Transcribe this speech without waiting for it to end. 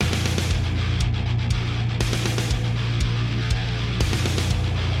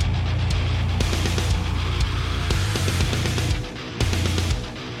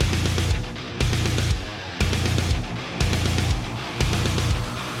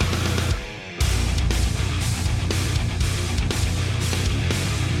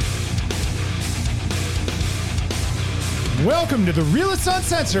Welcome to the Realists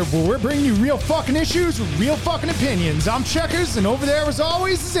Uncensored, where we're bringing you real fucking issues with real fucking opinions. I'm Checkers, and over there, as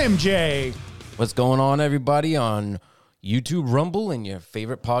always, is MJ. What's going on, everybody, on YouTube, Rumble, and your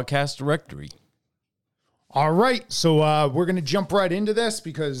favorite podcast directory? All right, so we're going to jump right into this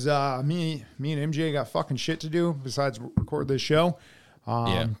because me and MJ got fucking shit to do besides record this show.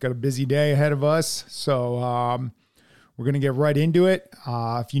 Got a busy day ahead of us, so we're going to get right into it.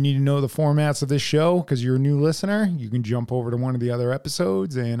 If you need to know the formats of this show, because you're a new listener, you can jump over to one of the other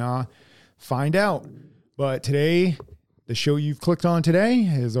episodes and find out. But today, the show you've clicked on today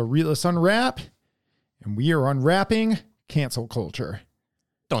is a Realists Unwrap, and we are unwrapping cancel culture.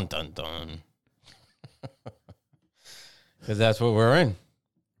 Dun, dun, dun. Because that's what we're in.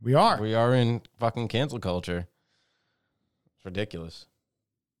 We are. We are in fucking cancel culture. It's ridiculous.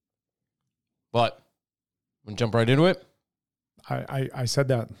 But we'll jump right into it. I said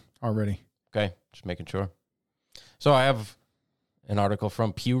that already. Okay, just making sure. So I have an article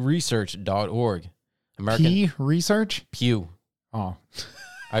from pewresearch.org. P Research? Pew. Oh.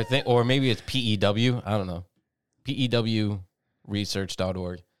 I think, or maybe it's PEW. I don't know.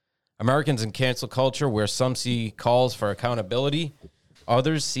 PEWresearch.org. Americans in cancel culture, where some see calls for accountability,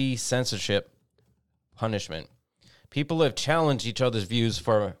 others see censorship, punishment. People have challenged each other's views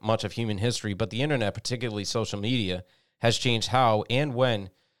for much of human history, but the internet, particularly social media, has changed how and when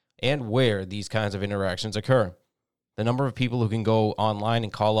and where these kinds of interactions occur. The number of people who can go online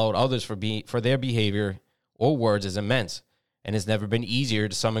and call out others for their behavior or words is immense, and it's never been easier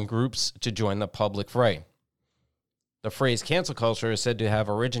to summon groups to join the public fray. The phrase cancel culture is said to have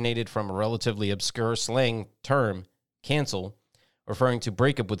originated from a relatively obscure slang term, cancel, referring to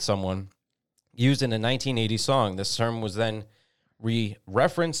break up with someone, used in a 1980 song. This term was then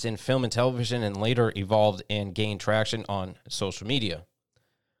referenced in film and television and later evolved and gained traction on social media.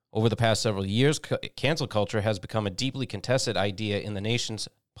 Over the past several years, cancel culture has become a deeply contested idea in the nation's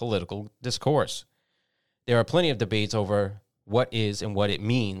political discourse. There are plenty of debates over what is and what it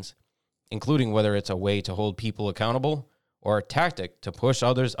means, including whether it's a way to hold people accountable or a tactic to push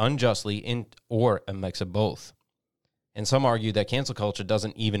others unjustly or a mix of both. And some argue that cancel culture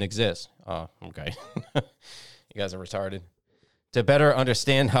doesn't even exist. Oh, okay. You guys are retarded. To better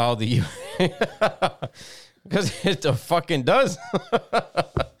understand how the... because it fucking does.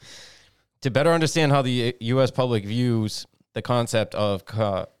 To better understand how the U.S. public views the concept of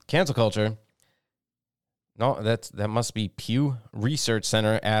cancel culture... No, that must be Pew Research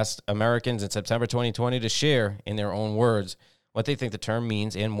Center asked Americans in September 2020 to share, in their own words, what they think the term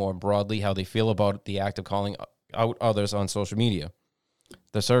means and, more broadly, how they feel about the act of calling out others on social media.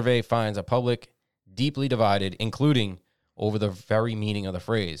 The survey finds a public deeply divided, including over the very meaning of the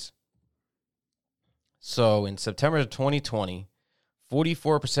phrase. So in September 2020,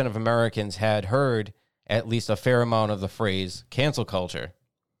 44% of Americans had heard at least a fair amount of the phrase cancel culture.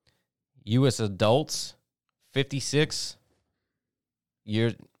 U.S. adults, 56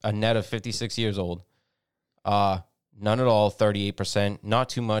 years, a net of 56 years old. None at all, 38%. Not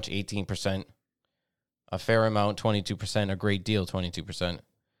too much, 18%. A fair amount, 22%. A great deal, 22%.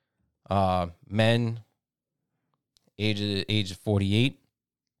 Men, age 48,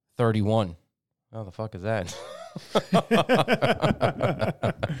 31. How the fuck is that?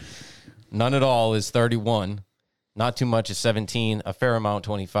 None at all is 31. Not too much is 17. A fair amount,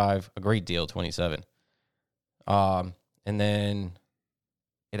 25. A great deal, 27. And then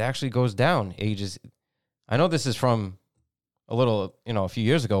it actually goes down ages. I know this is from a few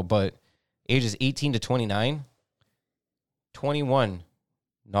years ago, but ages 18 to 29, 21,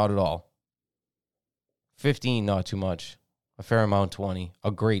 not at all. 15, not too much. A fair amount, 20.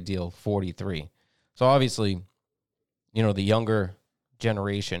 A great deal, 43. So obviously, the younger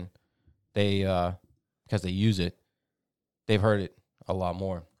generation, they because they use it, they've heard it a lot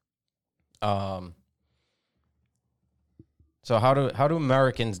more. So how do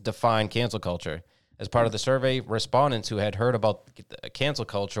Americans define cancel culture? As part of the survey, respondents who had heard about cancel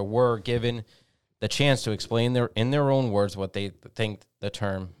culture were given the chance to explain in their own words what they think the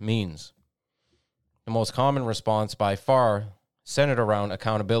term means. The most common response by far centered around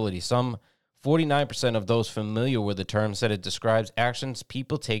accountability. Some 49% of those familiar with the term said it describes actions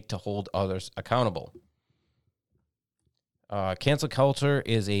people take to hold others accountable. Cancel culture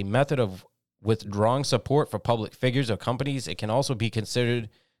is a method of withdrawing support for public figures or companies. It can also be considered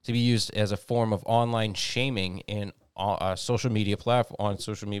to be used as a form of online shaming in social media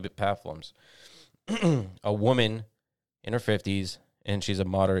platforms. A woman in her 50s, and she's a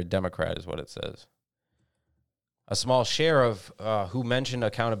moderate Democrat, is what it says. A small share of who mentioned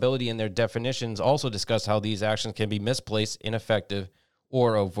accountability in their definitions also discussed how these actions can be misplaced, ineffective,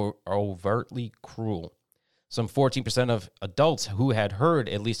 or overtly cruel. Some 14% of adults who had heard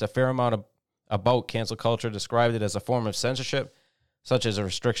at least a fair amount about cancel culture described it as a form of censorship, such as a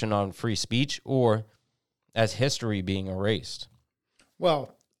restriction on free speech or as history being erased.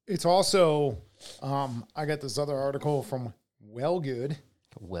 Well, it's also, I got this other article from Wellgood.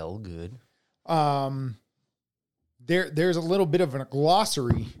 There's a little bit of a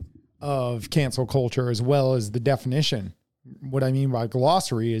glossary of cancel culture as well as the definition. What I mean by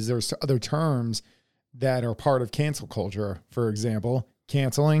glossary is there's other terms that are part of cancel culture. For example,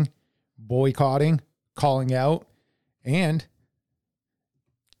 canceling, boycotting, calling out, and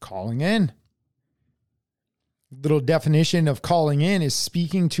calling in. Little definition of calling in is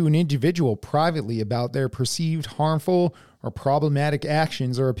speaking to an individual privately about their perceived harmful or problematic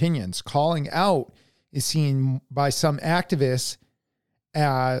actions or opinions. Calling out is seen by some activists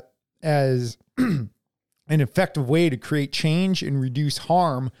as an effective way to create change and reduce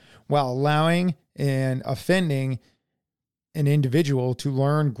harm while allowing and offending an individual to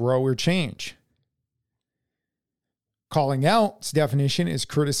learn, grow, or change. Calling out's definition is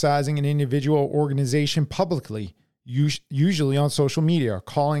criticizing an individual or organization publicly, usually on social media.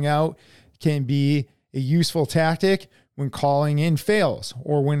 Calling out can be a useful tactic when calling in fails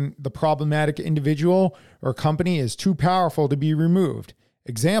or when the problematic individual or company is too powerful to be removed.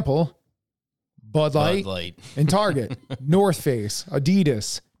 Example, Bud Light. And Target, North Face,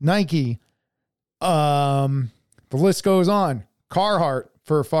 Adidas, Nike. The list goes on. Carhartt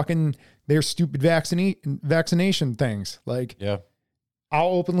for fucking their stupid vaccination things. Like, yeah, I'll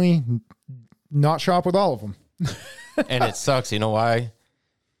openly not shop with all of them. And it sucks. You know why?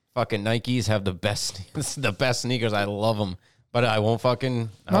 Fucking Nikes have the best sneakers. I love them, but I won't buy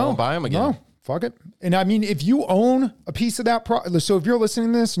them again. No, fuck it. And I mean, if you own a piece of that so if you're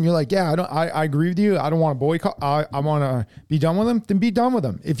listening to this and you're like, yeah, I agree with you. I don't want to boycott. I want to be done with them. Then be done with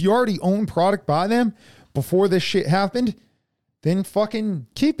them. If you already own product by them before this shit happened, then fucking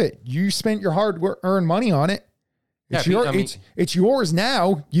keep it. You spent your hard-earned money on it. It's yours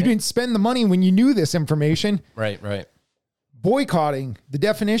now. You didn't spend the money when you knew this information. Right. Boycotting, the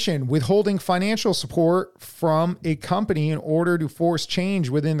definition, withholding financial support from a company in order to force change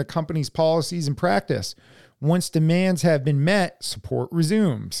within the company's policies and practice. Once demands have been met, support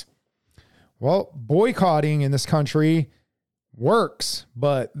resumes. Well, boycotting in this country works,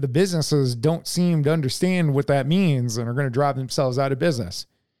 but the businesses don't seem to understand what that means and are going to drive themselves out of business.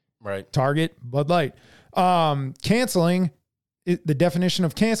 Right. Target, Bud Light. Canceling, the definition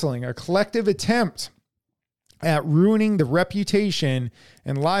of canceling, a collective attempt at ruining the reputation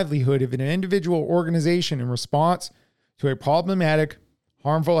and livelihood of an individual organization in response to a problematic,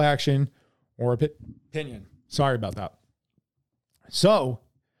 harmful action or opinion. Sorry about that. So,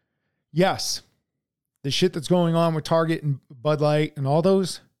 yes, the shit that's going on with Target and Bud Light and all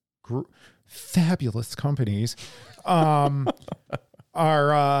those fabulous companies are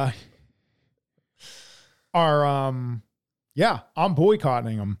I'm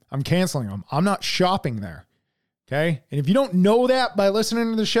boycotting them. I'm canceling them. I'm not shopping there. Okay. And if you don't know that by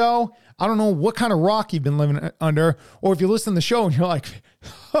listening to the show, I don't know what kind of rock you've been living under, or if you listen to the show and you're like,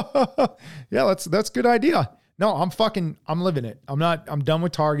 yeah, that's a good idea. No, I'm living it. I'm done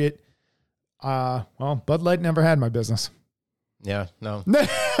with Target. Well, Bud Light never had my business. Yeah, no.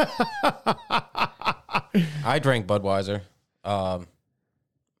 I drank Budweiser.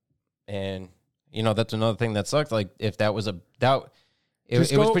 And you know, that's another thing that sucked. Like if that was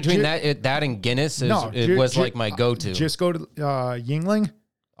it was between that and Guinness. It was like my go-to. Just go to Yingling.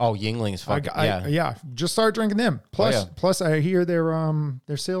 Oh, Yingling's fucking yeah. Just start drinking them. Plus, I hear their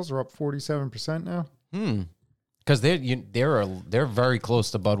sales are up 47% now. Because they're very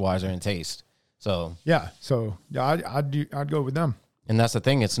close to Budweiser in taste. So I'd go with them. And that's the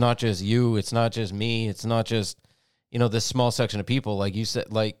thing. It's not just you. It's not just me. It's not just this small section of people. Like you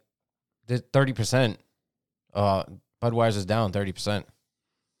said, like the 30%. Budweiser's down 30%.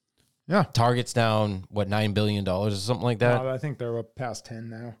 Yeah. Target's down, $9 billion or something like that? I think they're up past 10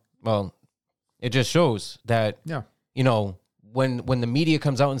 now. Well, it just shows that, when the media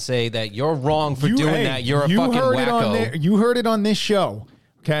comes out and say that you're wrong for doing that, you're a fucking wacko. You heard it on this show,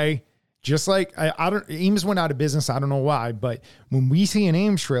 okay? Just like, Ames went out of business, I don't know why, but when we see an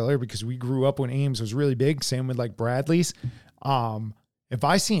Ames trailer, because we grew up when Ames was really big, same with like Bradley's, if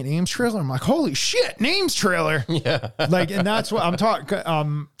I see an Ames trailer, I'm like, holy shit, an Ames trailer. Yeah. Like, and that's what I'm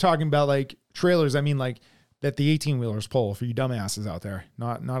talking about, like trailers. I mean, like that the 18-wheelers pull for you dumbasses out there.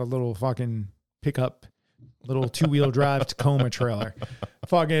 Not a little fucking pickup, little 2-wheel drive Tacoma trailer.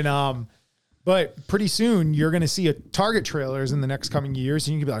 Fucking, but pretty soon you're going to see a Target trailers in the next coming years.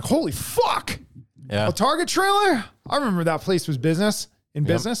 And you can be like, holy fuck. Yeah. A Target trailer? I remember that place was business.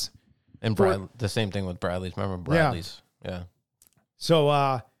 And the same thing with Bradley's. Remember Bradley's? Yeah. So,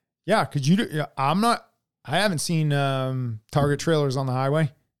 I haven't seen Target trailers on the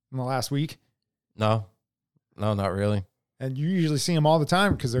highway in the last week. No, not really. And you usually see them all the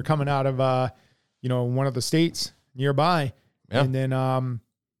time because they're coming out of, one of the states nearby. Yeah. And then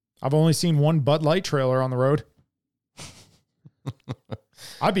I've only seen one Bud Light trailer on the road.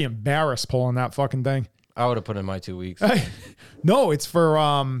 I'd be embarrassed pulling that fucking thing. I would have put in my 2 weeks. No, it's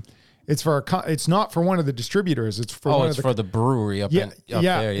not for one of the distributors. It's for for the brewery up there.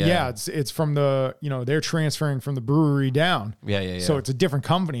 Yeah. It's from the, they're transferring from the brewery down. Yeah. So it's a different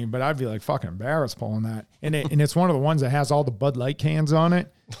company, but I'd be like fucking embarrassed pulling that. And it's one of the ones that has all the Bud Light cans on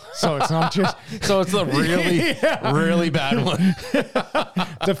it. So it's not just. So it's a really, really bad one.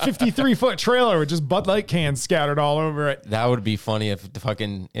 It's a 53-foot trailer with just Bud Light cans scattered all over it. That would be funny if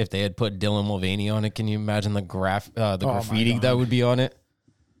they had put Dylan Mulvaney on it. Can you imagine the graffiti that would be on it?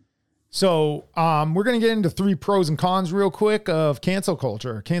 So we're going to get into 3 pros and cons real quick of cancel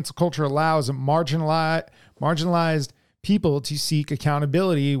culture. Cancel culture allows marginalized people to seek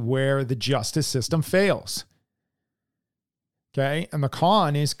accountability where the justice system fails. Okay. And the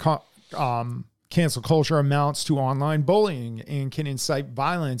con is cancel culture amounts to online bullying and can incite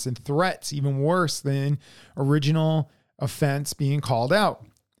violence and threats, even worse than original offense being called out.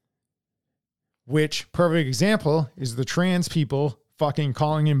 Which, perfect example, is the trans people fucking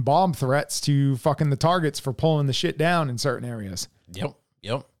calling in bomb threats to fucking the targets for pulling the shit down in certain areas. Yep.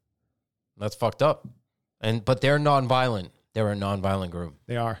 That's fucked up. But they're nonviolent. They're a nonviolent group.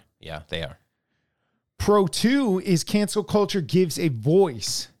 They are. Yeah, they are. Pro 2 is cancel culture gives a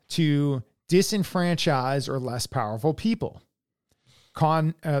voice to disenfranchised or less powerful people.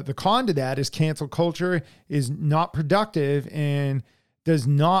 The con to that is cancel culture is not productive and does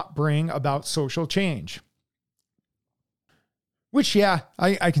not bring about social change. Which, I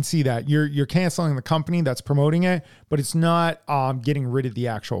can see that. You're canceling the company that's promoting it, but it's not getting rid of the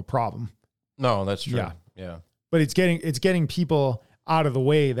actual problem. No, that's true. Yeah. But it's getting people out of the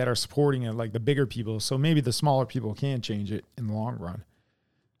way that are supporting it, like the bigger people. So maybe the smaller people can change it in the long run.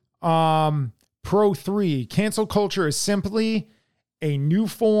 Pro 3, cancel culture is simply a new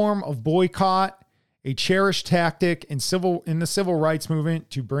form of boycott, a cherished tactic in the civil rights movement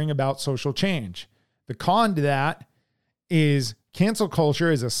to bring about social change. The con to that is cancel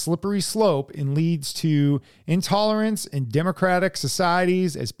culture is a slippery slope and leads to intolerance in democratic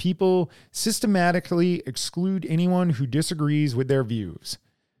societies as people systematically exclude anyone who disagrees with their views.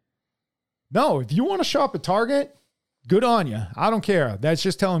 No, if you want to shop at Target, good on you. I don't care. That's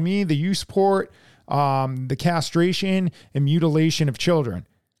just telling me that you support the castration and mutilation of children.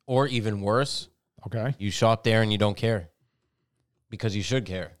 Or even worse, okay, you shop there and you don't care because you should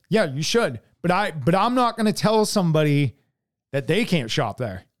care. Yeah, you should. But I'm not going to tell somebody that they can't shop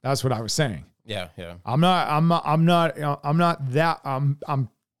there. That's what I was saying. Yeah. I'm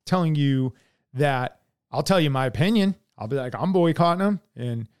telling you that I'll tell you my opinion. I'll be like, I'm boycotting them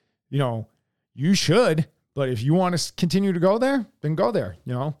and you should, but if you want to continue to go there, then go there,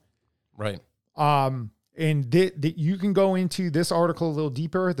 Right. And you can go into this article a little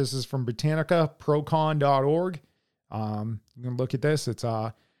deeper. This is from BritannicaProcon.org. You can look at this. It's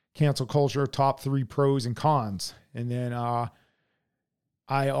cancel culture, top 3 pros and cons. And then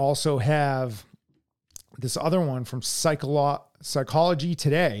I also have this other one from Psychology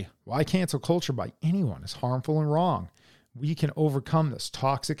Today. Why cancel culture by anyone is harmful and wrong. We can overcome this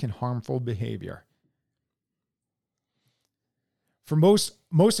toxic and harmful behavior. For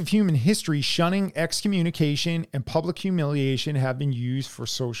most of human history, shunning, excommunication, and public humiliation have been used for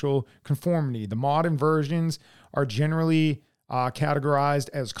social conformity. The modern versions are generally categorized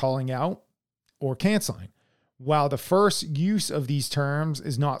as calling out or canceling. While the first use of these terms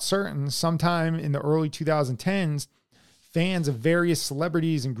is not certain, sometime in the early 2010s, fans of various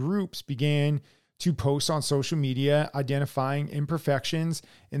celebrities and groups began to post on social media identifying imperfections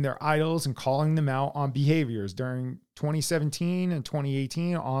in their idols and calling them out on behaviors. During 2017 and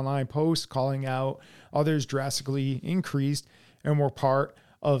 2018, online posts calling out others drastically increased and were part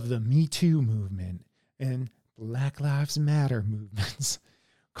of the Me Too movement and Black Lives Matter movements.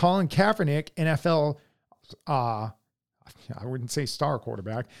 Colin Kaepernick, NFL I wouldn't say star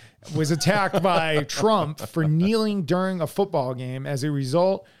quarterback, was attacked by Trump for kneeling during a football game. As a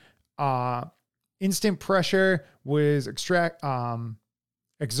result, instant pressure was exerted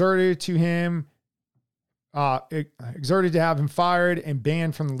to have him fired and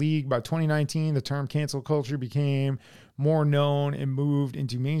banned from the league. By 2019, the term cancel culture became more known and moved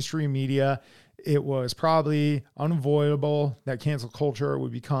into mainstream media. It was probably unavoidable that cancel culture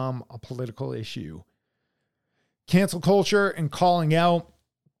would become a political issue. Cancel culture and calling out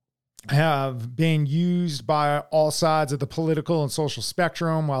have been used by all sides of the political and social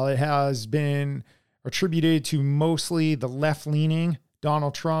spectrum. While it has been attributed to mostly the left-leaning,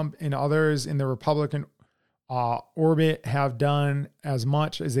 Donald Trump and others in the Republican orbit have done as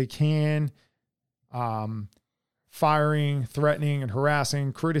much as they can, firing, threatening, and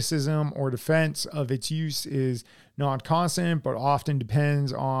harassing. Criticism or defense of its use is non-constant, but often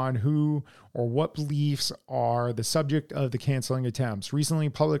depends on who or what beliefs are the subject of the canceling attempts. Recently,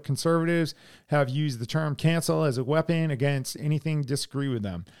 public conservatives have used the term cancel as a weapon against anything disagree with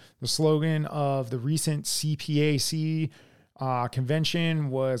them. The slogan of the recent CPAC convention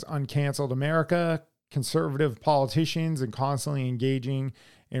was "Uncanceled America." Conservative politicians and constantly engaging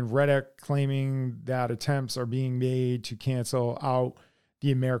in rhetoric claiming that attempts are being made to cancel out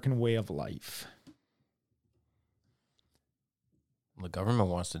the American way of life. The government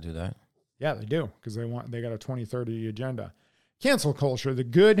wants to do that. Yeah, they do, because they got a 2030 agenda. Cancel culture, the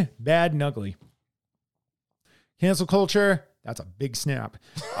good, bad, and ugly. Cancel culture, that's a big snap.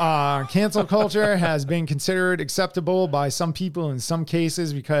 Cancel culture has been considered acceptable by some people in some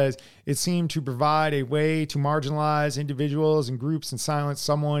cases because it seemed to provide a way to marginalize individuals and groups and silence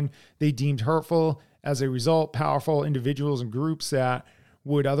someone they deemed hurtful. As a result, powerful individuals and groups that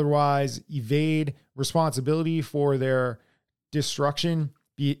would otherwise evade responsibility for their destructive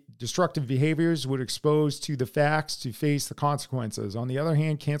behaviors would expose to the facts to face the consequences. On the other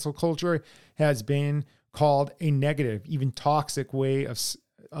hand, cancel culture has been called a negative, even toxic way of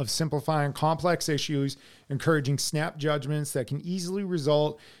simplifying complex issues, encouraging snap judgments that can easily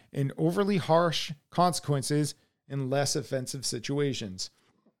result in overly harsh consequences in less offensive situations.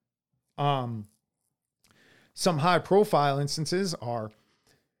 Some high-profile instances are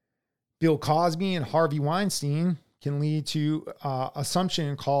Bill Cosby and Harvey Weinstein can lead to assumption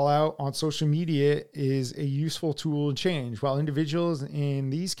and call out on social media is a useful tool to change. While individuals in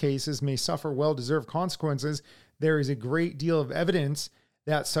these cases may suffer well-deserved consequences, there is a great deal of evidence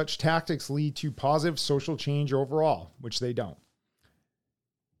that such tactics lead to positive social change overall, which they don't.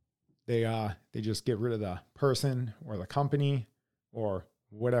 They just get rid of the person or the company or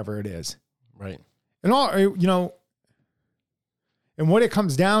whatever it is. Right. And all, and what it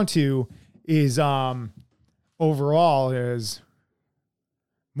comes down to is, overall is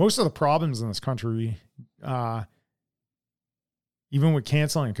most of the problems in this country, even with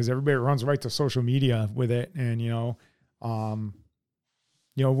canceling, because everybody runs right to social media with it. And,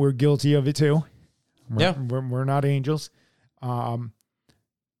 we're guilty of it too. We're not angels. And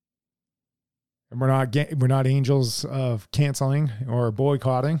we're not angels of canceling or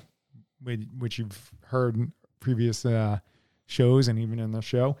boycotting, which you've heard in previous shows and even in the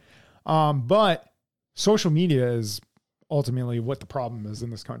show. But social media is ultimately what the problem is in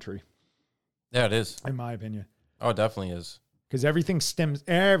this country. Yeah, it is. In my opinion. Oh, it definitely is. Because everything stems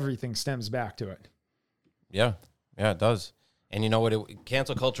back to it. Yeah. Yeah, it does. And you know what?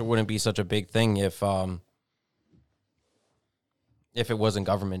 Cancel culture wouldn't be such a big thing if it wasn't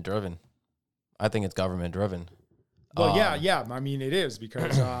government driven. I think it's government driven. Well, yeah. I mean, it is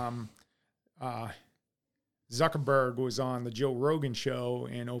because Zuckerberg was on the Joe Rogan show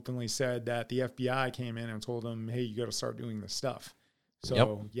and openly said that the FBI came in and told him, "Hey, you got to start doing this stuff."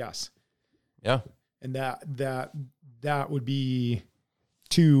 So, Yes. Yeah. And that would be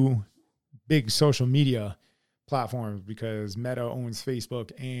two big social media platforms because Meta owns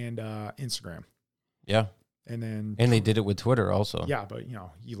Facebook and Instagram. Yeah. And they did it with Twitter also. Yeah, but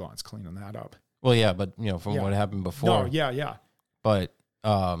Elon's cleaning that up. Well, yeah, but from what happened before. No, yeah. But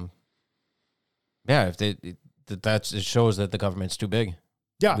if it shows that the government's too big.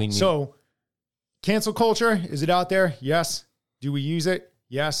 Yeah. So cancel culture, is it out there? Yes. Do we use it?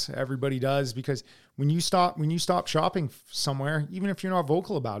 Yes, everybody does, because when you stop shopping somewhere, even if you're not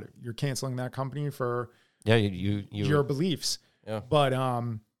vocal about it, you're canceling that company for your beliefs. Yeah. But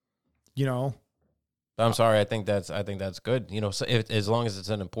I'm sorry, I think that's good. So as long as it's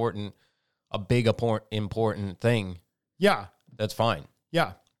a big important thing. Yeah. That's fine.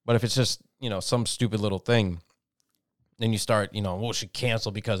 Yeah. But if it's just, some stupid little thing, then you start, we should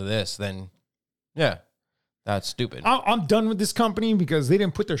cancel because of this, then yeah, that's stupid. I'm done with this company because they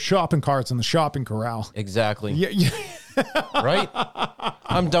didn't put their shopping carts in the shopping corral. Exactly. Yeah. Right?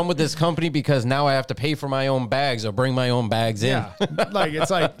 I'm done with this company because now I have to pay for my own bags or bring my own bags in. Yeah.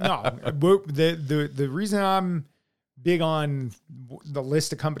 The reason I'm big on the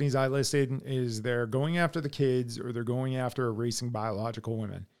list of companies I listed is they're going after the kids or they're going after erasing biological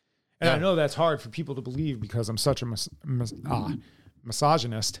women. And I know that's hard for people to believe because I'm such a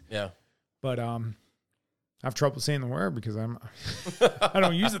misogynist. Yeah. But I have trouble saying the word because I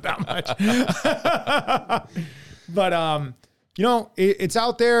don't use it that much. But it's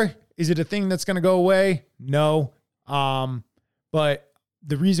out there. Is it a thing that's going to go away? No. But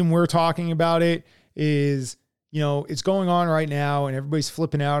the reason we're talking about it is, it's going on right now and everybody's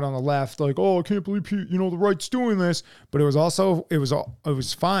flipping out on the left. Like, oh, I can't believe, the right's doing this. But it was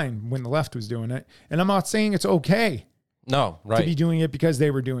fine when the left was doing it. And I'm not saying it's okay. No, right. To be doing it because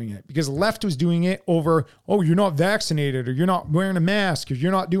they were doing it. Because the left was doing it over, oh, you're not vaccinated, or you're not wearing a mask, or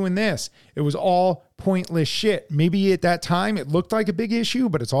you're not doing this. It was all pointless shit. Maybe at that time it looked like a big issue,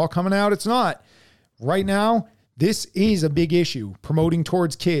 but it's all coming out. It's not. Right now, this is a big issue. Promoting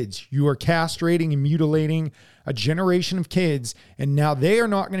towards kids. You are castrating and mutilating a generation of kids, and now they are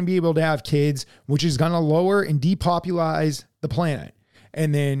not going to be able to have kids, which is going to lower and depopulize the planet.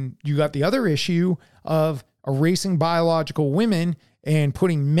 And then you got the other issue of erasing biological women and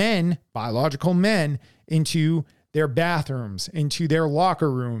putting biological men, into their bathrooms, into their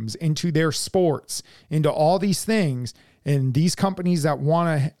locker rooms, into their sports, into all these things. And these companies that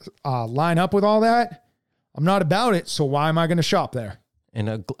want to line up with all that, I'm not about it. So why am I going to shop there?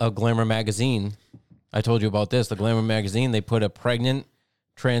 In a Glamour magazine, I told you about this. The Glamour magazine, they put a pregnant,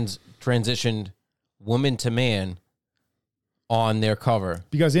 transitioned woman to man on their cover.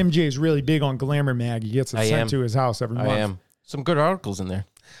 Because MJ is really big on Glamour mag. He gets it sent to his house every month. I am. Some good articles in there.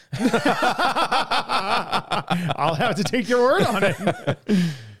 I'll have to take your word on it.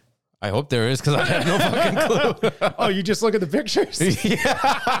 I hope there is, because I have no fucking clue. Oh, you just look at the pictures? Yeah.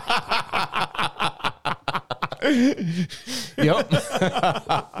 Yep.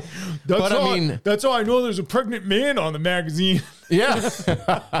 That's how I know there's a pregnant man on the magazine. Yeah.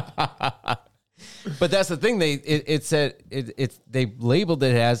 But that's the thing. It said they labeled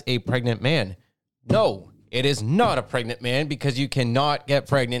it as a pregnant man. No, it is not a pregnant man, because you cannot get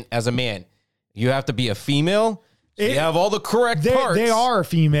pregnant as a man. You have to be a female. So you have all the correct parts. They are a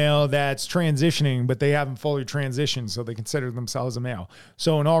female that's transitioning, but they haven't fully transitioned, so they consider themselves a male.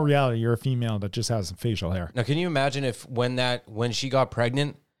 So in all reality, you're a female that just has some facial hair. Now, can you imagine if when she got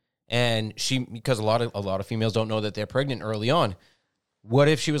pregnant, and because a lot of females don't know that they're pregnant early on. What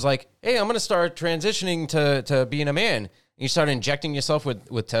if she was like, hey, I'm going to start transitioning to being a man. And you start injecting yourself with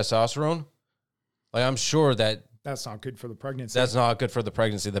testosterone? Like, I'm sure that's not good for the pregnancy. That's not good for the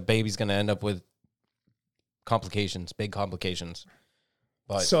pregnancy. The baby's going to end up with complications, big complications.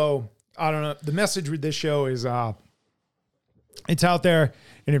 But so, I don't know. The message with this show is it's out there.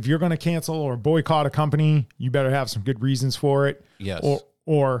 And if you're going to cancel or boycott a company, you better have some good reasons for it. Yes.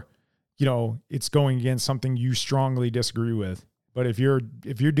 Or it's going against something you strongly disagree with. But if you're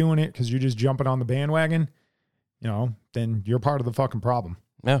doing it because you're just jumping on the bandwagon, then you're part of the fucking problem.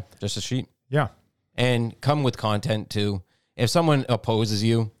 Yeah, just a sheep. Yeah. And come with content too. If someone opposes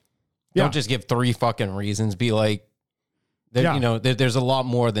you, don't just give 3 fucking reasons. Be like, there's a lot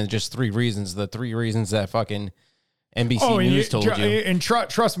more than just 3 reasons. The 3 reasons that fucking NBC News told you. And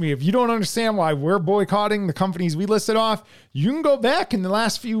trust me, if you don't understand why we're boycotting the companies we listed off, you can go back in the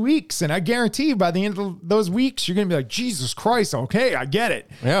last few weeks, and I guarantee you by the end of those weeks, you're going to be like, Jesus Christ, okay, I get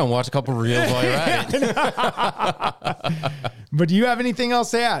it. Yeah, and watch a couple reels while you're at it. But do you have anything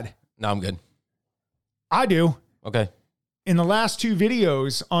else to add? No, I'm good. I do. Okay. In the last 2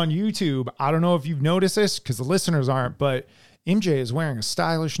 videos on YouTube, I don't know if you've noticed this because the listeners aren't, but MJ is wearing a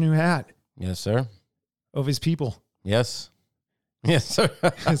stylish new hat. Yes, sir. Of his people. Yes. Yes, sir.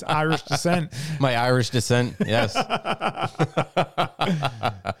 His Irish descent. My Irish descent, yes.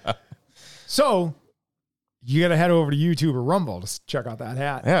 So, you got to head over to YouTube or Rumble to check out that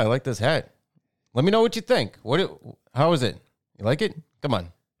hat. Yeah, I like this hat. Let me know what you think. How is it? You like it? Come on.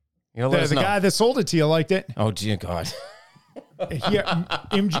 The guy that sold it to you liked it. Oh, dear God.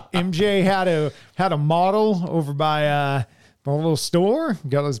 MJ had a model over by a little store,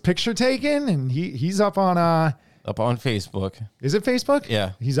 got his picture taken, and he's up on Facebook. Is it Facebook?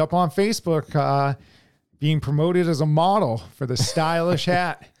 Yeah. He's up on Facebook being promoted as a model for the stylish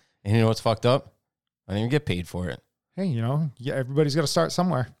hat. And you know what's fucked up? I didn't even get paid for it. Hey, everybody's got to start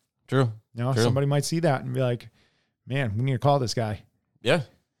somewhere. True. True. Somebody might see that and be like, man, we need to call this guy. Yeah.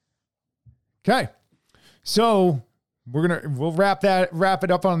 Okay. So we'll wrap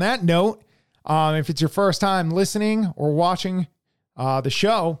it up on that note. If it's your first time listening or watching the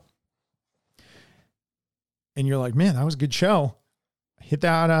show and you're like, man, that was a good show, hit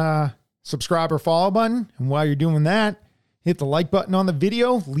that subscribe or follow button. And while you're doing that, hit the like button on the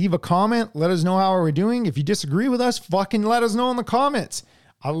video, leave a comment, let us know how we're doing. If you disagree with us, fucking let us know in the comments.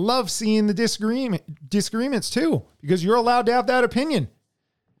 I love seeing the disagreements too, because you're allowed to have that opinion.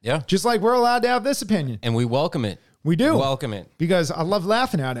 Yeah. Just like we're allowed to have this opinion. And we welcome it. We do. Welcome it. Because I love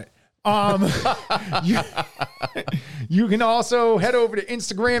laughing at it. You can also head over to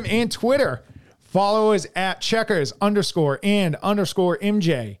Instagram and Twitter. Follow us at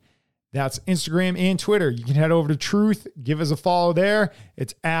checkers_and_MJ. That's Instagram and Twitter. You can head over to Truth, give us a follow there.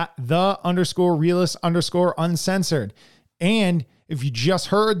 It's at _realist_uncensored. And if you just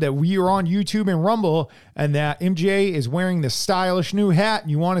heard that we are on YouTube and Rumble and that MJ is wearing the stylish new hat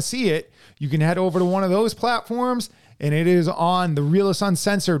and you want to see it, you can head over to one of those platforms, and it is on the Realist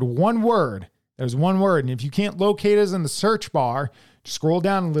Uncensored, one word. There's one word. And if you can't locate us in the search bar, scroll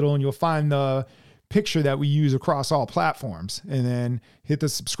down a little and you'll find the picture that we use across all platforms, and then hit the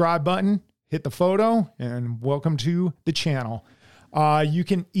subscribe button, hit the photo, and welcome to the channel. You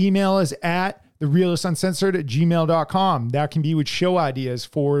can email us at therealistuncensored@gmail.com. That can be with show ideas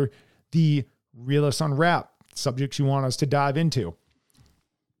for the Realists Unwrap, subjects you want us to dive into.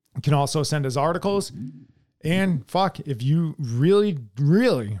 You can also send us articles. And if you really,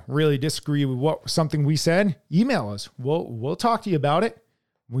 really, really disagree with something we said, email us. We'll talk to you about it.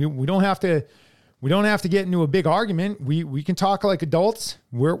 We don't have to get into a big argument. We can talk like adults.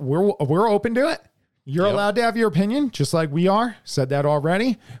 We're open to it. You're allowed to have your opinion, just like we are. Said that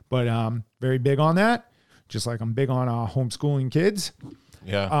already, but very big on that. Just like I'm big on homeschooling kids.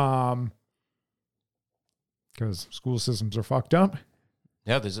 Yeah. Because school systems are fucked up.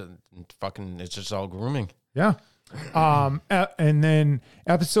 Yeah, it's just all grooming. Yeah. And then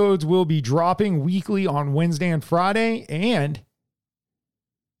episodes will be dropping weekly on Wednesday and Friday, and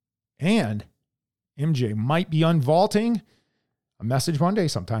MJ might be unvaulting a message Monday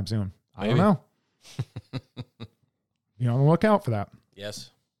sometime soon. I don't know. Be on the lookout for that. Yes.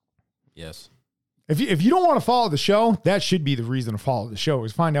 If you don't want to follow the show, that should be the reason to follow the show,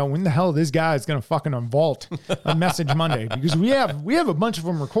 is find out when the hell this guy is going to fucking unvault a message Monday, because we have a bunch of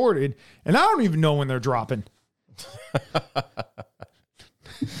them recorded and I don't even know when they're dropping.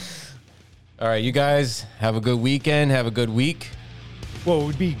 All right, you guys have a good weekend. Have a good week. Well, it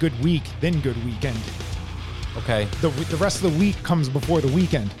would be good week, then good weekend. Okay. The rest of the week comes before the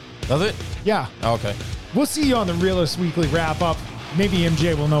weekend. Does it? Yeah. Okay. We'll see you on the Realist Weekly Wrap Up. Maybe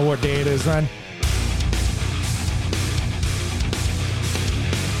MJ will know what day it is then.